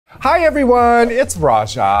Hi everyone, it's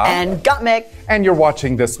Raja. And Gottmik. And you're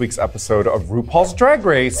watching this week's episode of RuPaul's Drag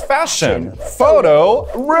Race Fashion Photo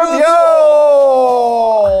Review!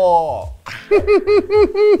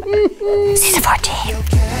 Season 14.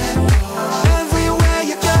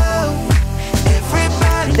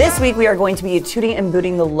 This week we are going to be tooting and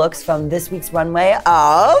booting the looks from this week's runway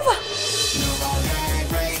of...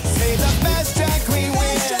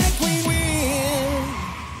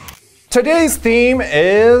 Today's theme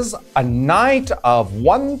is a night of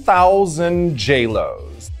 1,000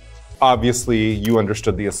 JLos. Obviously, you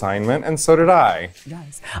understood the assignment, and so did I.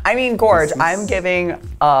 Yes. I mean, Gorge, I'm giving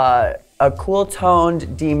a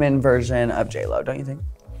cool-toned demon version of JLo, don't you think?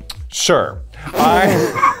 Sure. Are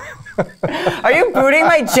you booting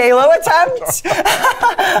my JLo attempt?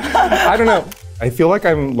 I don't know. I feel like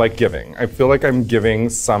I'm giving. I feel like I'm giving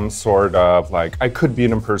some sort of I could be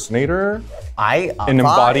an impersonator. I an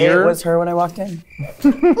thought embodier. It was her when I walked in.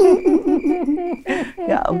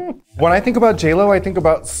 Yeah. When I think about JLo, I think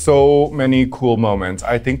about so many cool moments.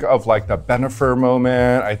 I think of the Bennifer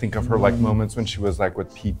moment. I think of her moments when she was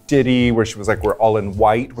with P. Diddy, where she was we're all in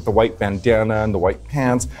white with the white bandana and the white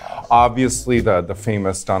pants. Obviously the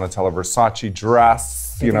famous Donatella Versace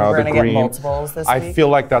dress, you know, the green. We're gonna get multiples this week? I feel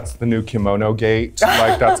like that's the new kimono gate.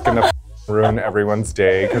 That's gonna ruin everyone's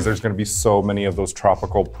day because there's gonna be so many of those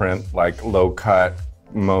tropical print, low cut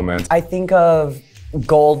moments. I think of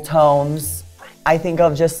gold tones. I think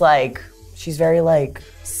of just she's very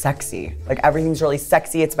sexy. Everything's really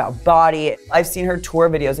sexy, it's about body. I've seen her tour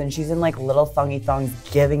videos and she's in little thongy thongs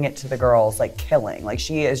giving it to the girls, killing.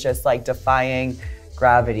 She is just defying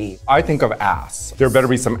gravity. I think of ass. There better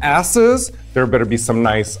be some asses. There better be some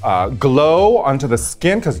nice glow onto the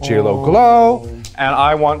skin because JLo glow. And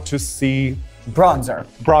I want to see bronzer.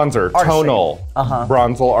 Bronzer, artistry. Tonal,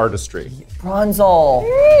 bronzel artistry. Bronzel.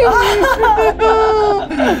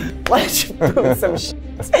 Let's boot some shit.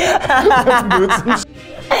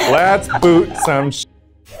 Let's boot some shit.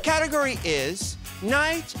 Category is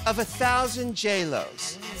Night of 1,000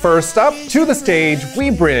 JLos. First up to the stage,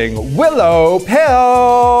 we bring Willow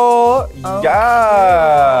Pill.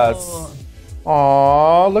 Yes.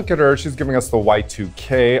 Aw, look at her. She's giving us the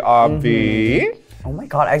Y2K obvi. Oh my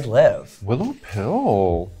God, I live. Willow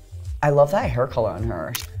Pill. I love that hair color on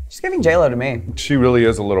her. She's giving JLo to me. She really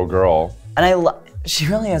is a little girl. And she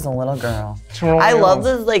really is a little girl. Really I love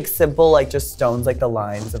the simple just stones, the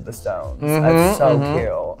lines of the stones. That's so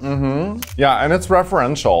cute. Yeah, and it's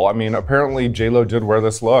referential. I mean, apparently JLo did wear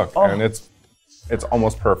this look, and it's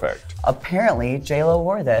almost perfect. Apparently JLo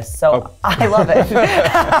wore this, so I love it.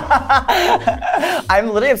 I'm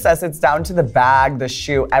literally obsessed. It's down to the bag, the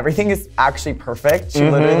shoe, everything is actually perfect. She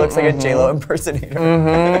literally looks like a JLo impersonator.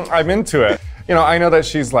 I'm into it. You know, I know that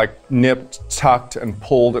she's nipped, tucked, and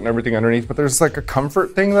pulled and everything underneath, but there's a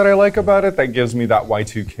comfort thing that I like about it that gives me that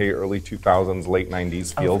Y2K, early 2000s, late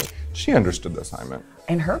 90s feel. Okay. She understood the assignment.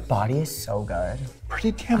 And her body is so good.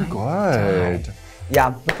 Pretty damn good.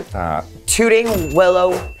 Yeah. Look at that. Tooting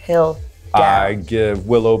Willow Pill down. I give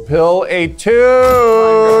Willow Pill a toot.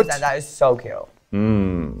 100%. That is so cute.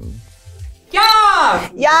 Yeah!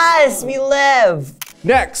 Yes, we live.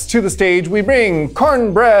 Next to the stage, we bring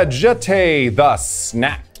Cornbread Jeté, the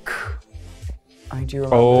snack. I do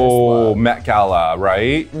remember this look. Met Gala,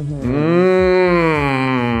 right?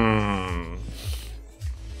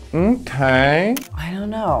 Okay. I don't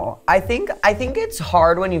know. I think it's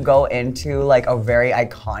hard when you go into a very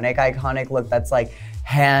iconic look that's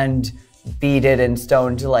hand beaded and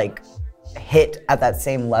stone to hit at that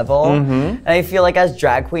same level. And I feel as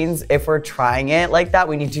drag queens, if we're trying it like that,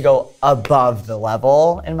 we need to go above the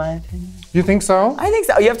level, in my opinion. You think so? I think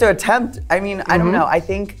so. You have to attempt. I mean, I don't know. I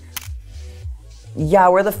think, yeah,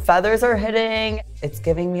 where the feathers are hitting, it's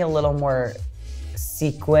giving me a little more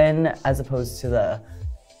sequin as opposed to the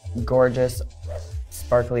gorgeous,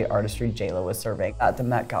 sparkly artistry JLo was serving at the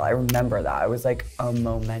Met Gala. I remember that. It was a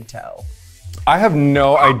memento. I have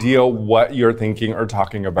no idea what you're thinking or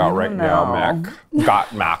talking about right now,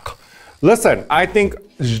 Mac. Listen, I think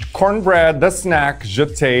Cornbread, the snack,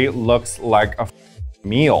 jeté, looks like a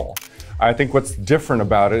meal. I think what's different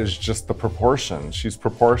about it is just the proportion. She's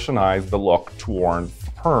proportionized the look toward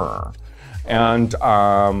her. And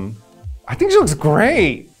I think she looks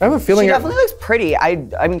great. I have a feeling she definitely looks pretty. I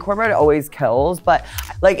mean, Cornbread always kills, but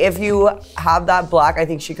if you have that black, I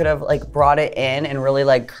think she could have brought it in and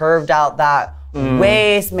really curved out that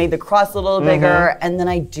waist, made the crust a little bigger, and then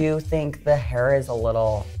I do think the hair is a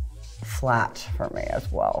little flat for me as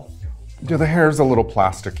well. Yeah, the hair is a little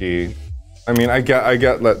plasticky. I mean, I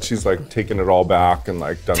get that she's like taken it all back and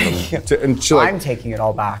like done them. And she, like, I'm taking it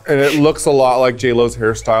all back. And it looks a lot like JLo's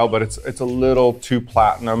hairstyle, but it's a little too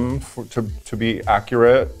platinum to be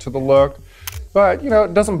accurate to the look. But you know,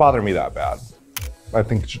 it doesn't bother me that bad. I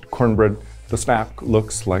think Cornbread, the snack,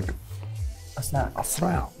 looks like a snack. A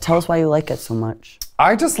snack. Tell us why you like it so much.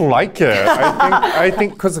 I just like it. I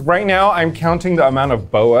think because right now I'm counting the amount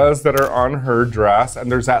of boas that are on her dress,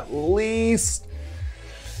 and there's at least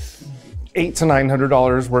 $800 to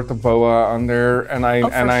 $900 worth of boa on there, and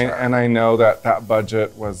I know that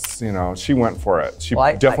budget was, you know, she went for it. She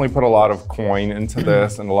definitely put a lot of coin into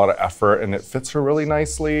this and a lot of effort, and it fits her really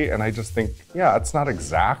nicely. And I just think, yeah, it's not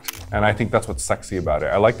exact, and I think that's what's sexy about it.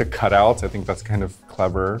 I like the cutouts. I think that's kind of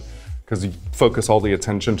clever, because you focus all the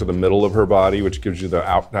attention to the middle of her body, which gives you that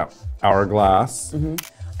hourglass.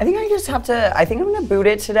 I think I just have to, I think I'm gonna boot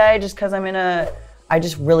it today just because I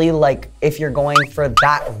just really like, if you're going for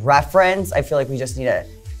that reference, I feel like we just need to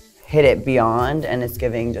hit it beyond, and it's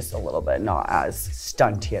giving just a little bit not as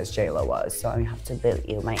stunty as JLo was. So I have to boot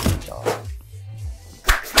you, my angel.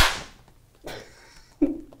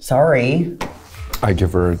 Sorry. I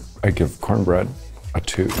give Cornbread a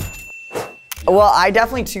 2. Well, I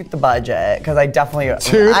definitely toot the budget, because I definitely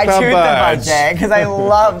toot the budget, because I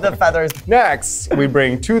love the feathers. Next, we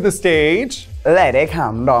bring to the stage Lady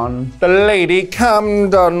Camden. the Lady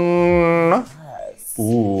Camden. Yes.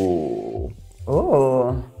 Ooh.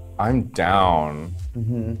 Ooh. I'm down.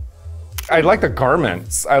 I like the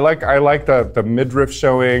garments. I like the midriff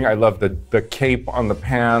showing. I love the cape on the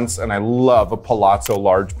pants, and I love a palazzo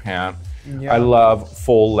large pant. Yeah. I love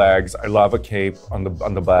full legs. I love a cape on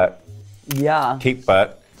the butt. Yeah. Cape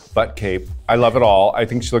butt cape. I love it all. I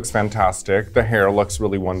think she looks fantastic. The hair looks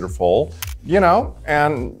really wonderful, you know,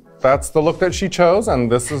 and that's the look that she chose, and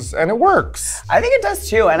it works. I think it does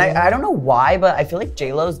too, and I don't know why, but I feel like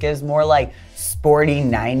JLo's gives more like sporty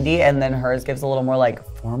 90, and then hers gives a little more like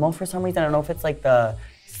formal for some reason. I don't know if it's like the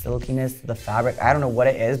silkiness of the fabric. I don't know what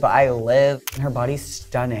it is, but her body's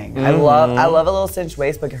stunning. I love a little cinched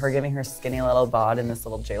waist, but her giving her skinny little bod in this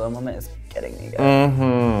little JLo moment is getting me good.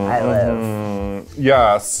 I live.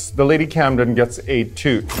 Yes, the Lady Camden gets a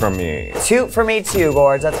toot from me. Toot for me too,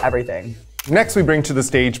 Gorge. That's everything. Next, we bring to the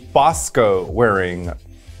stage Bosco wearing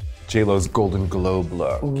JLo's Golden Globe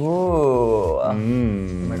look. Ooh. Oh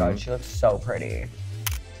my God, she looks so pretty.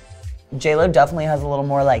 JLo definitely has a little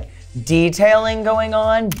more like detailing going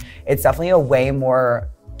on. It's definitely a way more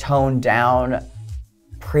toned down,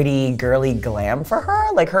 pretty girly glam for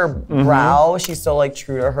her. Like her brow, she's still like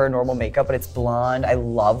true to her normal makeup, but it's blonde. I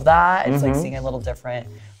love that. It's like seeing a little different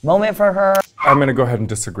moment for her. I'm gonna go ahead and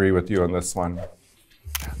disagree with you on this one.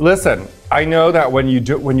 Listen, I know that when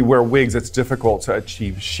you wear wigs, it's difficult to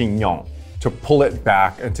achieve chignon, to pull it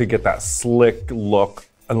back and to get that slick look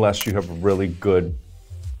unless you have a really good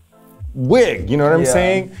wig, you know what I'm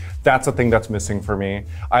saying? That's a thing that's missing for me.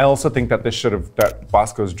 I also think that that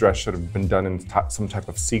Bosco's dress should have been done in some type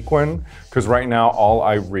of sequin, because right now all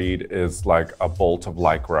I read is like a bolt of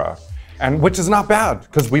Lycra. And which is not bad,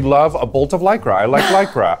 because we love a bolt of Lycra. I like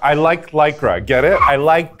Lycra. I like Lycra, get it? I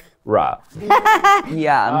like Ra.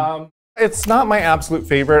 Yeah. It's not my absolute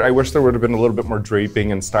favorite. I wish there would have been a little bit more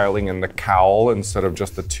draping and styling in the cowl instead of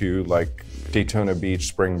just the two like Daytona Beach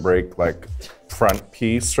spring break like front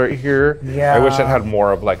piece right here. Yeah. I wish it had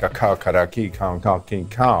more of like a cow,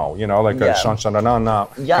 you know, like a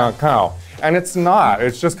cow. And it's not.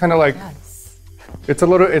 It's just kind of like,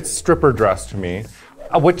 it's stripper dress to me,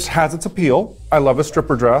 which has its appeal. I love a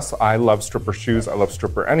stripper dress. I love stripper shoes. I love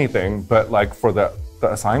stripper anything. But like for the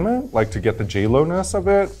assignment, like to get the JLo-ness of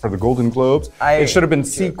it, for the Golden Globes, it should have been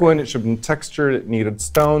sequin, it should have been textured, it needed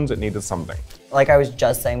stones, it needed something. Like I was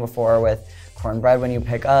just saying before with Cornbread, when you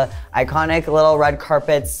pick a iconic little red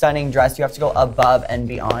carpet, stunning dress, you have to go above and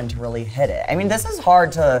beyond to really hit it. I mean, this is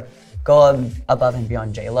hard to go above and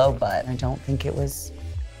beyond JLo, but I don't think it was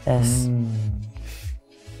this.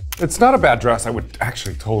 It's not a bad dress. I would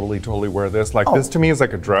actually totally wear this. Like this to me is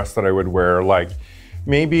like a dress that I would wear like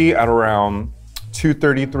maybe at around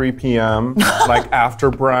 2:33 p.m. like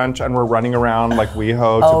after brunch, and we're running around like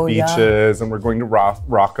WeHo to beaches, and we're going to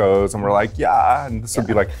Rocco's, and we're like, and this would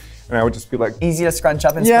be like, and I would just be like, easy to scrunch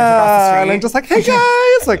up and sprint across the street. And I'm just like, hey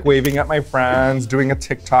guys, like waving at my friends, doing a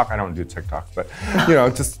TikTok. I don't do TikTok, but you know,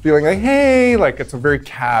 just feeling like, hey, like it's a very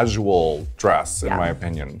casual dress in my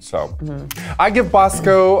opinion. So I give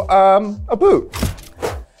Bosco a boot.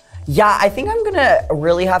 Yeah, I think I'm gonna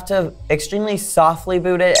really have to extremely softly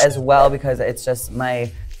boot it as well, because it's just my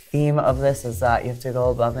theme of this is that you have to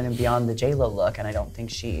go above and beyond the JLo look, and I don't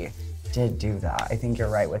think she did do that. I think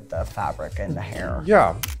you're right with the fabric and the hair.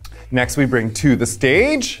 Yeah. Next we bring to the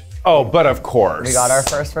stage Oh, but of course. We got our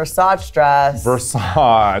first Versace dress.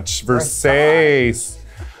 Versace.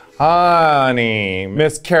 Honey,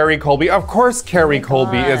 Miss Carrie Colby. Of course, Carrie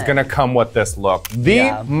Colby is gonna come with this look.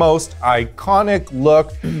 The most iconic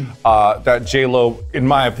look that JLo, in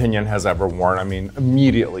my opinion, has ever worn. I mean,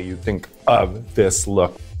 immediately you think of this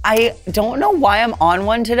look. I don't know why I'm on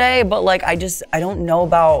one today, but like I don't know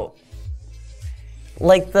about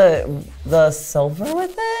like the silver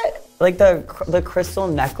with it, like the crystal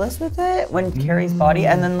necklace with it when Carrie's body,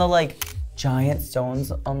 and then the like giant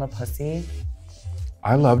stones on the pussy.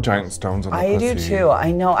 I love giant stones on the pussy. I do too.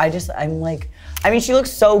 I know. I'm like, I mean, she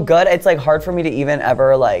looks so good. It's like hard for me to even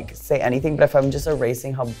ever like say anything. But if I'm just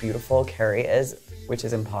erasing how beautiful Carrie is, which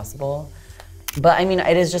is impossible. But I mean,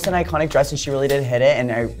 it is just an iconic dress, and she really did hit it.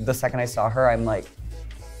 And the second I saw her, I'm like,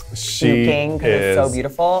 puking because it's so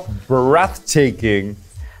beautiful. Breathtaking.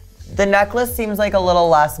 The necklace seems like a little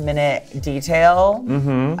last minute detail.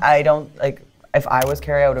 I don't like. If I was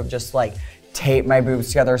Carrie, I would have just like taped my boobs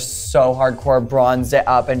together so hardcore, bronzed it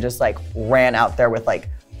up, and just like ran out there with like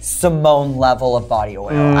Simone level of body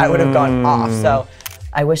oil. I would have gone off. So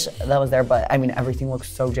I wish that was there, but I mean, everything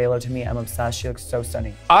looks so JLo to me. I'm obsessed. She looks so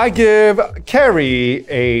stunning. I give Carrie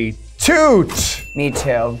a toot. Me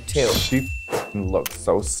too. She looks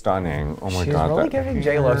so stunning. Oh my God. She's really giving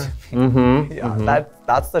JLo to me. Yeah,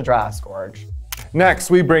 that's the dress, Gorge. Next,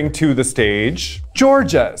 we bring to the stage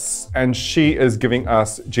Jorgeous, and she is giving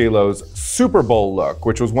us JLo's Super Bowl look,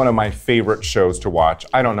 which was one of my favorite shows to watch.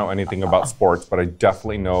 I don't know anything about sports, but I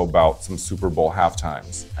definitely know about some Super Bowl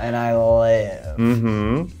halftimes. And I live.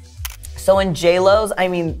 So in JLo's, I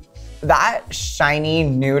mean, that shiny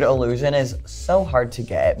nude illusion is so hard to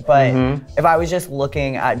get, but if I was just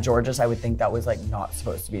looking at Jorgeous, I would think that was like not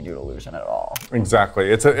supposed to be a nude illusion at all.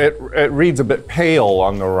 Exactly. It reads a bit pale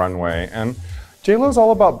on the runway, and JLo's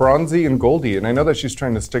all about bronzy and goldy, and I know that she's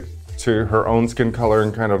trying to stick to her own skin color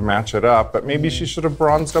and kind of match it up, but maybe she should have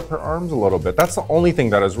bronzed up her arms a little bit. That's the only thing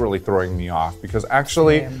that is really throwing me off, because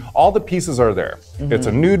actually all the pieces are there. It's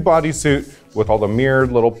a nude bodysuit with all the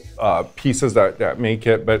mirrored little pieces that make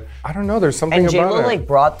it, but I don't know, there's something about it. And JLo like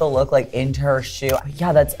brought the look like into her shoe.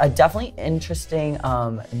 Yeah, that's a definitely interesting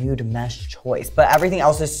nude mesh choice, but everything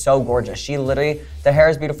else is so gorgeous. She literally, the hair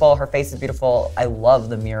is beautiful, her face is beautiful. I love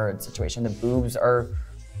the mirrored situation. The boobs are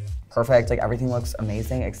perfect, like everything looks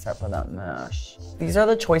amazing except for that mesh. These are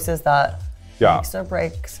the choices that makes or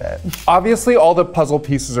breaks it. Obviously, all the puzzle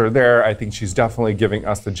pieces are there. I think she's definitely giving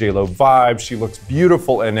us the JLo vibe. She looks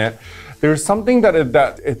beautiful in it. There's something that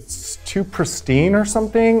it's too pristine or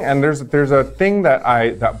something, and there's a thing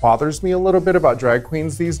that bothers me a little bit about drag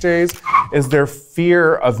queens these days, is their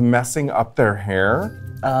fear of messing up their hair.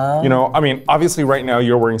 You know, I mean, obviously right now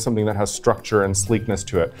you're wearing something that has structure and sleekness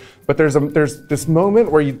to it, but there's this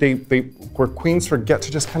moment where where queens forget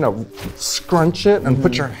to just kind of scrunch it and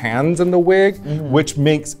put your hands in the wig, which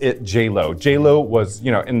makes it JLo. JLo was,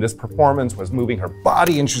 you know, in this performance was moving her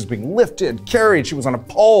body and she was being lifted, carried, she was on a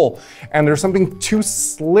pole, and there's something too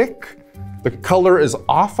slick. The color is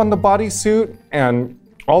off on the bodysuit, and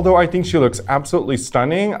although I think she looks absolutely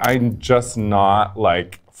stunning, I'm just not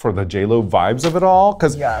like for the JLo vibes of it all,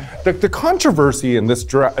 because the controversy in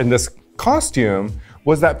this costume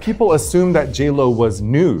was that people assumed that JLo was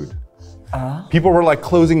nude. People were like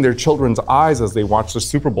closing their children's eyes as they watched the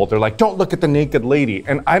Super Bowl. They're like, don't look at the naked lady.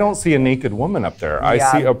 And I don't see a naked woman up there. I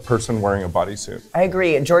see a person wearing a bodysuit. I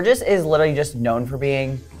agree. Jorgeous is literally just known for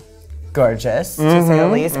being gorgeous, to say the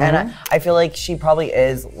least. And I feel like she probably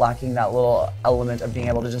is lacking that little element of being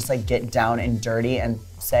able to just like get down and dirty and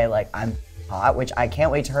say like, I'm hot, which I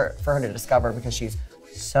can't wait for her to discover, because she's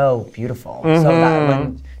so beautiful. So that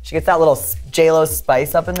when she gets that little JLo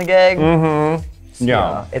spice up in the gig,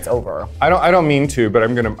 it's over. I don't mean to, but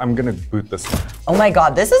I'm gonna boot this one. Oh my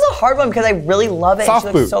God, this is a hard one because I really love it. Soft she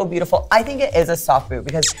looks boot. so beautiful. I think it is a soft boot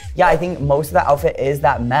because I think most of the outfit is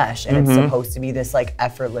that mesh, and it's supposed to be this like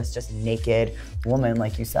effortless, just naked woman,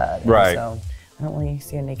 like you said. Right. So I don't really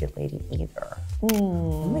see a naked lady either.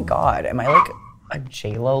 Oh my God, am I like a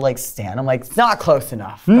JLo like stan? I'm like, it's not close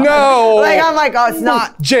enough. No! Like, I'm like, oh, it's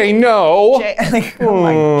not. J, no! Like, oh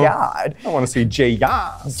my God. I want to see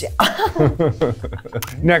JLos.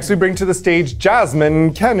 Next, we bring to the stage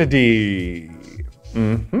Jasmine Kennedy.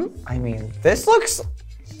 I mean, this looks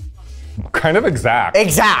kind of exact.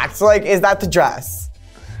 Exact. Like, is that the dress?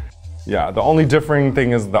 Yeah, the only differing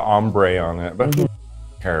thing is the ombre on it, but who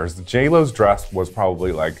cares? JLo's dress was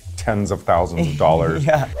probably like tens of thousands of dollars.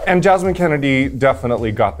 And Jasmine Kennedy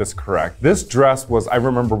definitely got this correct. This dress was, I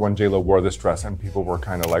remember when JLo wore this dress and people were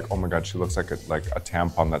kind of like, oh my God, she looks like a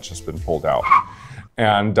tampon that's just been pulled out.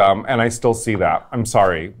 And I still see that. I'm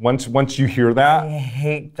sorry. Once you hear that, I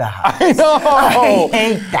hate that. I know. I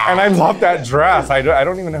hate that. And I love that dress. I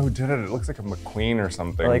don't even know who did it. It looks like a McQueen or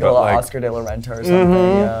something. Or like a little Oscar de la Renta or something.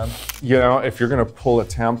 Yeah. You know, if you're gonna pull a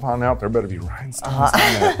tampon out, there better be rhinestones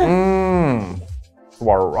in it.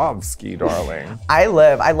 Swarovski, darling. I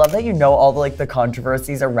love that you know all the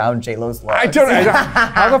controversies around JLo's looks. I don't.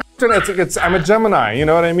 How the f I'm a Gemini. You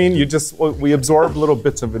know what I mean? We absorb little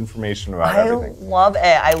bits of information about everything. I love it.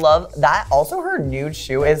 I love that. Also, her nude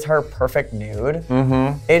shoe is her perfect nude.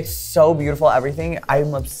 It's so beautiful. Everything.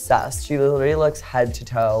 I'm obsessed. She literally looks head to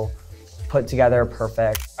toe put together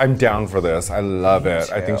perfect. I'm down for this. I love it.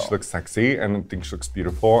 too. I think she looks sexy and I think she looks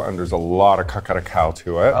beautiful and there's a lot of cow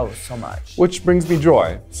to it. Oh, so much. Which brings me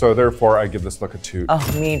joy. So therefore I give this look a 2.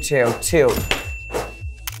 Oh, me too. 2.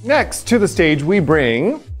 Next to the stage we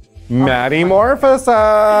bring Maddie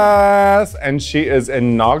Morphosis, and she is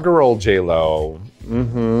inaugural JLo.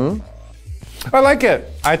 I like it.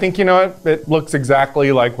 I think, you know, it looks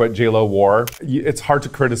exactly like what JLo wore. It's hard to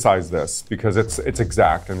criticize this because it's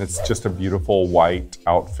exact and it's just a beautiful white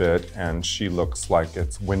outfit and she looks like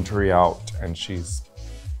it's wintry out and she's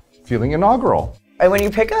feeling inaugural. And when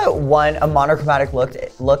you pick a monochromatic look,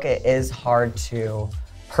 it is hard to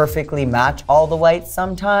perfectly match all the whites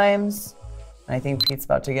sometimes. And I think Pete's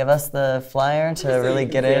about to give us the flyer to really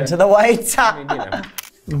get into the whites.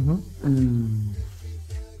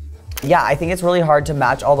 Yeah, I think it's really hard to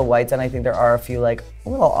match all the whites, and I think there are a few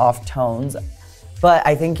little off tones. But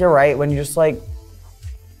I think you're right, when you just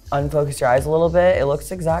unfocus your eyes a little bit, it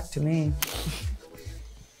looks exact to me.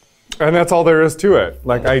 And that's all there is to it.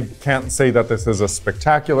 I can't say that this is a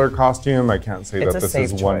spectacular costume. I can't say that this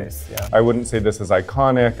is one. Yeah. I wouldn't say this is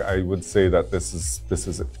iconic. I would say that this is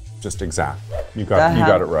just exact. You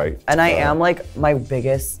got it right. And I am my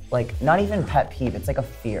biggest not even pet peeve. It's a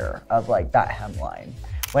fear of that hemline.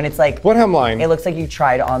 When it's what hemline? It looks like you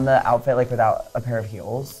tried on the outfit without a pair of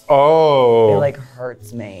heels. Oh. It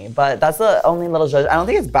hurts me. But that's the only little judge. I don't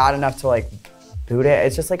think it's bad enough to boot it.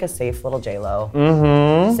 It's just a safe little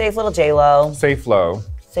JLo. Safe little JLo. Safe low.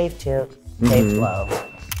 Safe too. Safe low.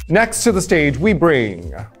 Next to the stage we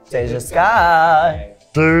bring Deja Sky.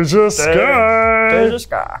 Deja Sky. Deja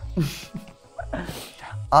Sky.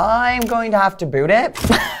 I'm going to have to boot it.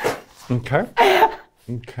 Okay.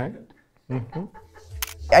 Okay.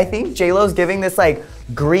 I think JLo's giving this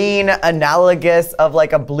green analogous of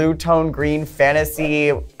a blue tone green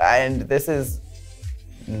fantasy, and this is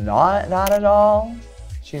not that at all.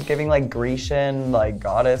 She's giving Grecian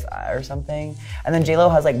goddess or something. And then JLo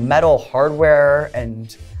has metal hardware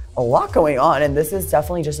and a lot going on, and this is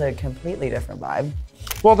definitely just a completely different vibe.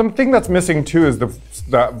 Well, the thing that's missing too is that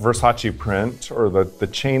Versace print or the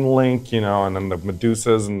chain link, you know, and then the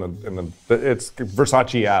Medusas and it's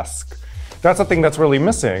Versace-esque. That's the thing that's really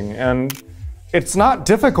missing, and it's not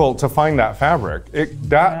difficult to find that fabric.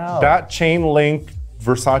 That chain link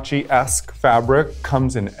Versace-esque fabric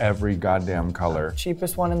comes in every goddamn color.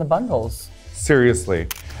 Cheapest one in the bundles. Seriously.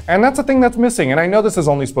 And that's the thing that's missing. And I know this is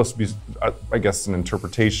only supposed to be, I guess, an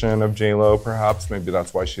interpretation of JLo, perhaps. Maybe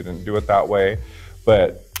that's why she didn't do it that way.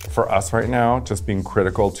 But for us right now, just being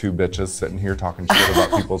critical two bitches sitting here talking shit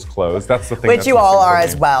about people's clothes, that's the thing. Which you all are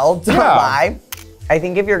as well, don't lie. I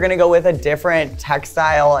think if you're gonna go with a different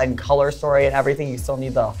textile and color story and everything, you still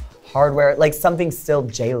need the hardware, something still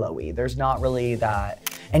JLo-y. There's not really that.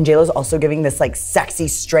 And JLo's also giving this sexy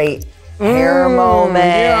straight hair moment.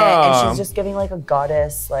 Yeah. And she's just giving a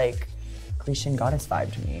goddess, Grecian goddess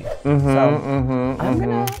vibe to me. I'm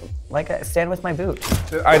gonna stand with my boot.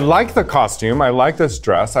 I like the costume, I like this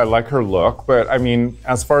dress, I like her look, but I mean,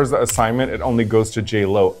 as far as the assignment, it only goes to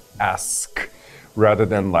JLo-esque rather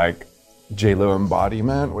than JLo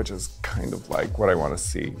embodiment, which is kind of what I want to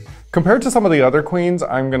see. Compared to some of the other queens,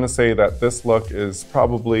 I'm gonna say that this look is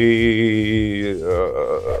probably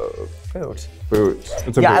Boot. Boot.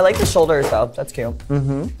 It's a boot. I like the shoulders though. That's cute.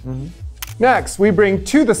 Next, we bring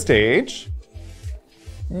to the stage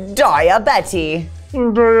Daya Betty.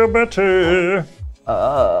 Daya Betty.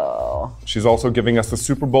 Oh. She's also giving us the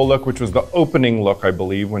Super Bowl look, which was the opening look, I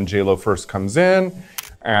believe, when JLo first comes in.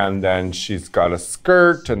 And then she's got a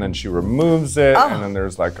skirt, and then she removes it, and then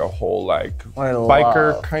there's a whole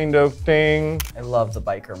biker kind of thing. I love the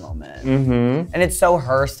biker moment. And it's so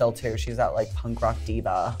her still too. She's that punk rock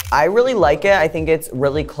diva. I really like it. I think it's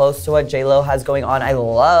really close to what JLo has going on. I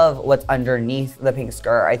love what's underneath the pink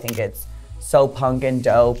skirt. I think it's so punk and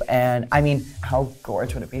dope. And I mean, how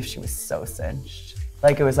gorgeous would it be if she was so cinched?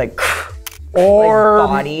 It was or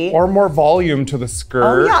body. Or more volume to the skirt.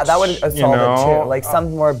 Oh yeah, that would solve it too.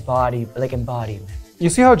 Some more body, embodiment. You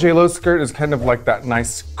see how JLo's skirt is kind of like that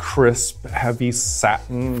nice, crisp, heavy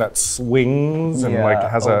satin that swings and like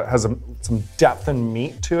has some depth and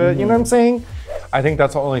meat to it. You know what I'm saying? I think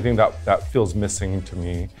that's the only thing that feels missing to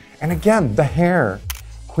me. And again, the hair.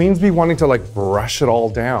 Queens be wanting to like brush it all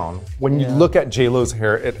down. When you look at JLo's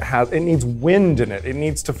hair, it needs wind in it. It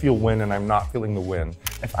needs to feel wind, and I'm not feeling the wind.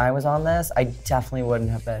 If I was on this, I definitely wouldn't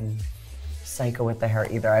have been psycho with the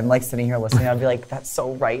hair either. I'm like sitting here listening, I'd be like, that's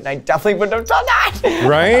so right, and I definitely wouldn't have done that.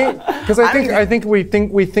 Right? Because I think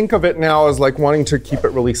we think of it now as like wanting to keep it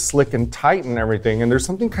really slick and tight and everything, and there's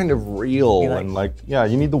something kind of real and like, yeah,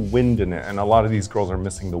 you need the wind in it, and a lot of these girls are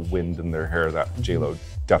missing the wind in their hair that JLo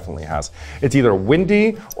definitely has. It's either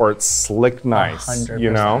windy or it's slick nice, 100%,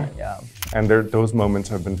 you know? Yeah. And those moments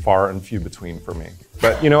have been far and few between for me.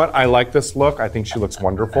 But you know what? I like this look. I think she looks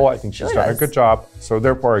wonderful. I think she's done a good job. So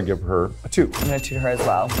therefore, I give her a 2. I'm gonna toot her as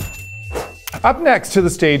well. Up next to the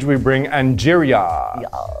stage, we bring Angeria.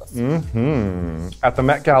 Yes. At the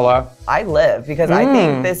Met Gala. I live because I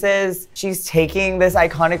think she's taking this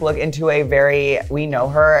iconic look into we know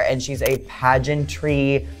her, and she's a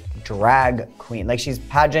pageantry drag queen. Like, she's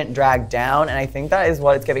pageant drag down, and I think that is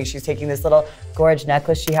what it's giving. She's taking this little gorge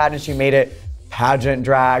necklace she had and she made it pageant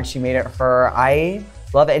drag. She made it her. I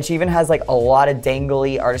love it. And she even has like a lot of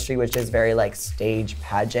dangly artistry, which is very like stage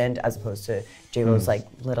pageant, as opposed to JLo's like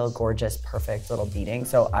little gorgeous, perfect little beading.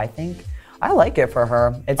 So I think I like it for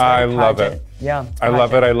her. It's I love it. Yeah. I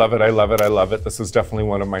love it. I love it. I love it. I love it. This is definitely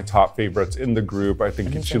one of my top favorites in the group. I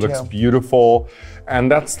think she looks beautiful. And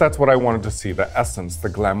that's what I wanted to see, the essence, the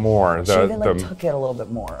glamour. She even like took it a little bit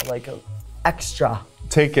more, like extra.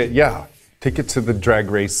 Take it to the Drag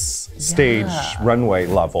Race stage runway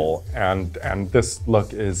level. And this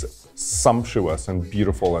look is sumptuous and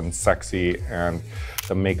beautiful and sexy, and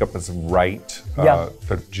the makeup is right.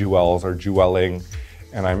 The jewels are jewelling,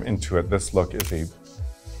 and I'm into it. This look is a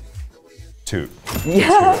 2.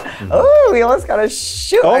 Yeah. Oh, we almost got a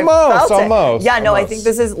shoot. Almost. Yeah, no, I think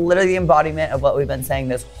this is literally the embodiment of what we've been saying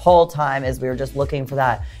this whole time, is we were just looking for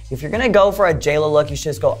that. If you're gonna go for a JLo look, you should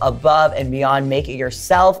just go above and beyond. Make it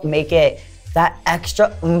yourself. Make it that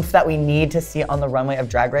extra oomph that we need to see on the runway of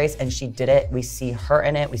Drag Race, and she did it. We see her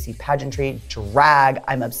in it. We see pageantry, drag.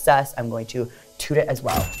 I'm obsessed. I'm going to toot it as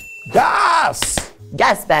well. Yes!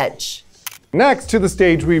 Yes, bitch. Next to the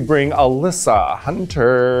stage, we bring Alyssa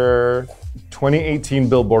Hunter. 2018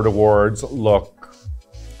 Billboard Awards look.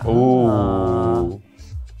 Ooh.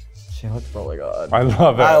 She looks really good. I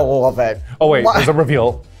love it. I love it. Oh wait, there's a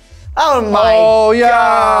reveal. Oh my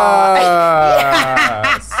God.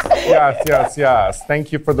 Yes.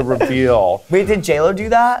 Thank you for the reveal. Wait, did JLo do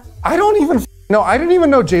that? I didn't even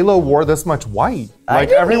know JLo wore this much white. Like,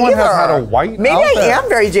 everyone has had a white outfit. Maybe I am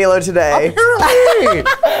very JLo today. Apparently.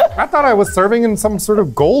 I thought I was serving in some sort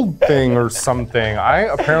of gold thing or something. I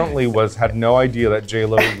apparently had no idea that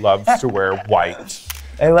JLo loves to wear white.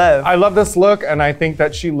 I love this look, and I think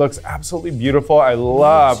that she looks absolutely beautiful. I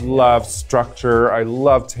love structure. I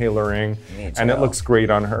love tailoring, and it looks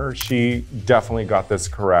great on her. She definitely got this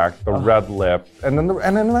correct. The red lip, and then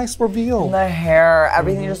a nice reveal. And the hair,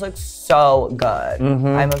 everything just looks so good.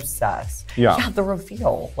 I'm obsessed. Yeah, the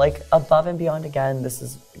reveal, like above and beyond again. This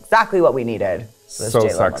is exactly what we needed. So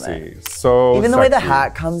sexy, so even the way the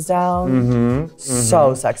hat comes down,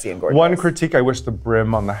 so sexy and gorgeous. One critique: I wish the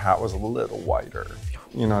brim on the hat was a little wider.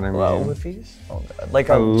 You know what I mean? Low with these? Oh god. Like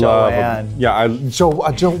a Joanne.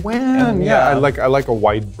 Joanne. Yeah, I like a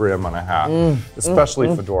wide brim on a hat, especially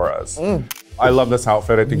fedoras. I love this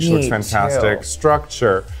outfit. I think she looks fantastic. Too.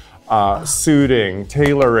 Structure, suiting,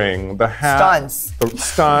 tailoring, the hat,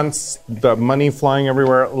 stunts, the money flying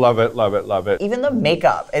everywhere. Love it, love it, love it. Even the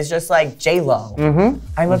makeup is just like JLo.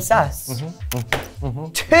 I'm obsessed.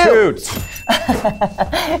 Toot!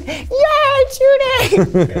 Yay,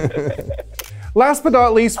 tooting! Last but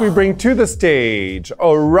not least, we bring to the stage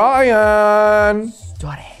Orion.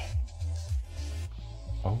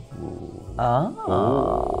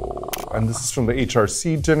 Oh. And this is from the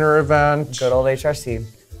HRC dinner event. Good old HRC.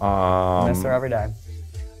 Miss her every day.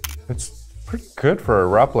 It's pretty good for a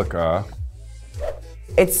replica.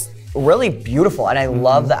 It's really beautiful, and I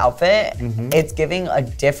love the outfit. It's giving a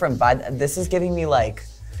different vibe. This is giving me like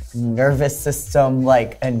nervous system,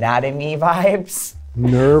 like anatomy vibes.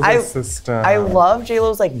 Nervous system. I love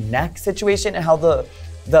JLo's like neck situation and how the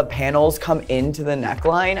panels come into the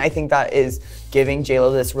neckline. I think that is giving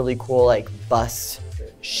JLo this really cool like bust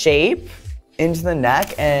shape into the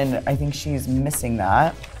neck, and I think she's missing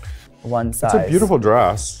that. One size. It's a beautiful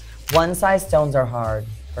dress. One size stones are hard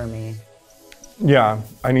for me. Yeah,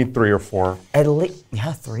 I need 3 or 4. At least,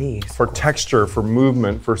 yeah, 3. For texture, for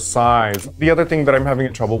movement, for size. The other thing that I'm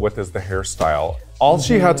having trouble with is the hairstyle. All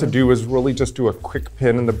she had to do was really just do a quick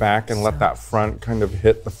pin in the back and let that front kind of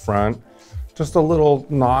hit the front. Just a little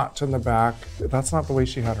notch in the back. That's not the way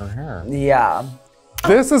she had her hair. Yeah.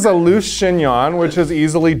 This is a loose chignon, which is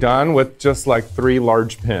easily done with just like 3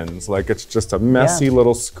 large pins. Like it's just a messy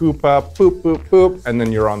little scoop up, boop, boop, boop, and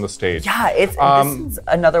then you're on the stage. Yeah, this is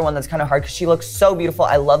another one that's kind of hard because she looks so beautiful.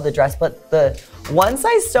 I love the dress, but the one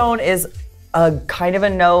size stone is a kind of a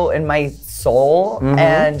no in my soul.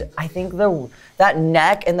 And I think that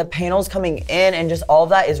neck and the panels coming in and just all of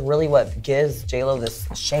that is really what gives JLo this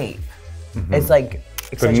shape. It's like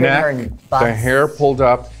accentuating her bust. The hair pulled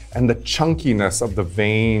up, and the chunkiness of the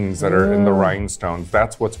veins that are in the rhinestones,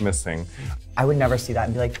 that's what's missing. I would never see that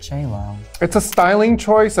and be like, JLo. It's a styling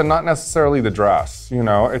choice and not necessarily the dress, you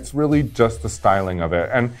know? It's really just the styling of it.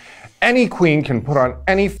 And any queen can put on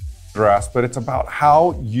any dress, but it's about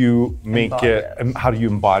how you make it and how do you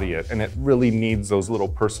embody it. And it really needs those little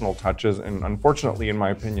personal touches. And unfortunately, in my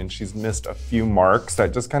opinion, she's missed a few marks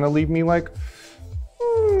that just kind of leave me like,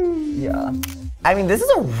 Yeah. I mean, this is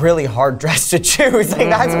a really hard dress to choose. Like,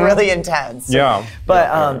 that's really intense. Yeah.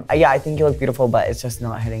 But yeah, I think you look beautiful, but it's just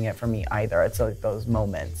not hitting it for me either. It's like those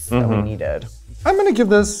moments that we needed. I'm gonna give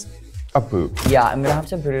this a boot. Yeah, I'm gonna have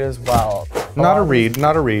to boot it as well. Not a read,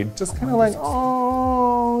 not a read. Just kind of like,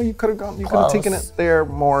 oh, you could have taken it there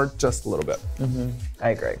more, just a little bit. I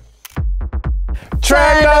agree.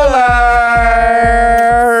 Trend alert!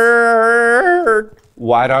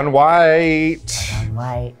 White on white.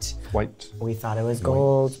 White. White. We thought it was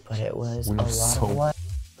gold, but it was a lot so of white.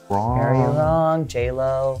 Wrong. Very wrong,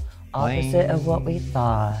 JLo. Opposite of what we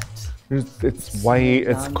thought. It's white,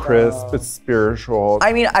 it's crisp, it's spiritual.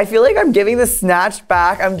 I mean, I feel like I'm giving the snatch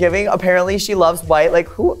back. I'm giving, apparently she loves white. Like,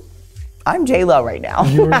 who? I'm JLo right now.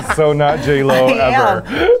 You're so not JLo ever.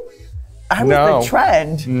 I was the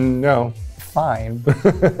trend. No. Fine.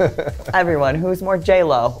 Everyone, who's more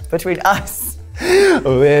JLo between us? Leave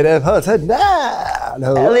your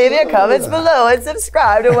comments below and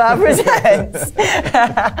subscribe to WOW Presents.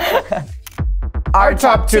 Our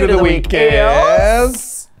top 2 of the week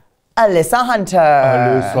is Alyssa Hunter.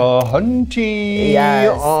 Alyssa Hunty.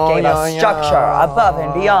 Yes, gave us structure above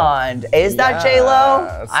and beyond. Is that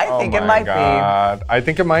JLo? I think it might be. I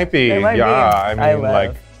think it might be. It might be. I mean,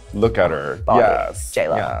 like, look at her. Body. Yes.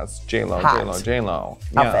 JLo. Yes. JLo. Hot. JLo.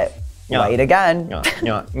 Outfit. White again.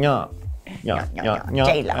 JLo.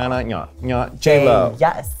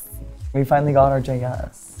 Yes. We finally got our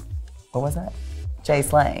JS. What was that? J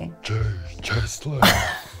Slay. J Slay.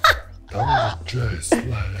 That was J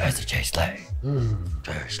Slay. That's a J Slay.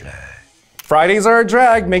 J Slay. Fridays are a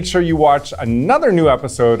drag. Make sure you watch another new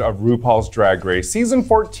episode of RuPaul's Drag Race Season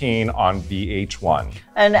 14 on VH1.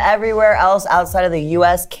 And everywhere else outside of the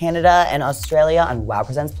US, Canada, and Australia on WOW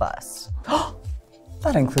Presents Plus.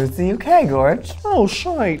 That includes the UK, Gorge. Oh,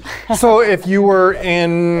 shite. So if you were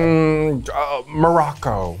in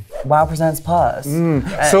Morocco. WOW Presents Plus.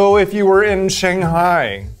 So if you were in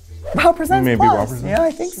Shanghai. WOW Presents maybe Plus. WOW Presents Yeah, I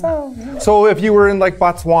think so. Yeah. So if you were in like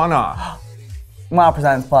Botswana. WOW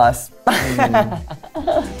Presents Plus.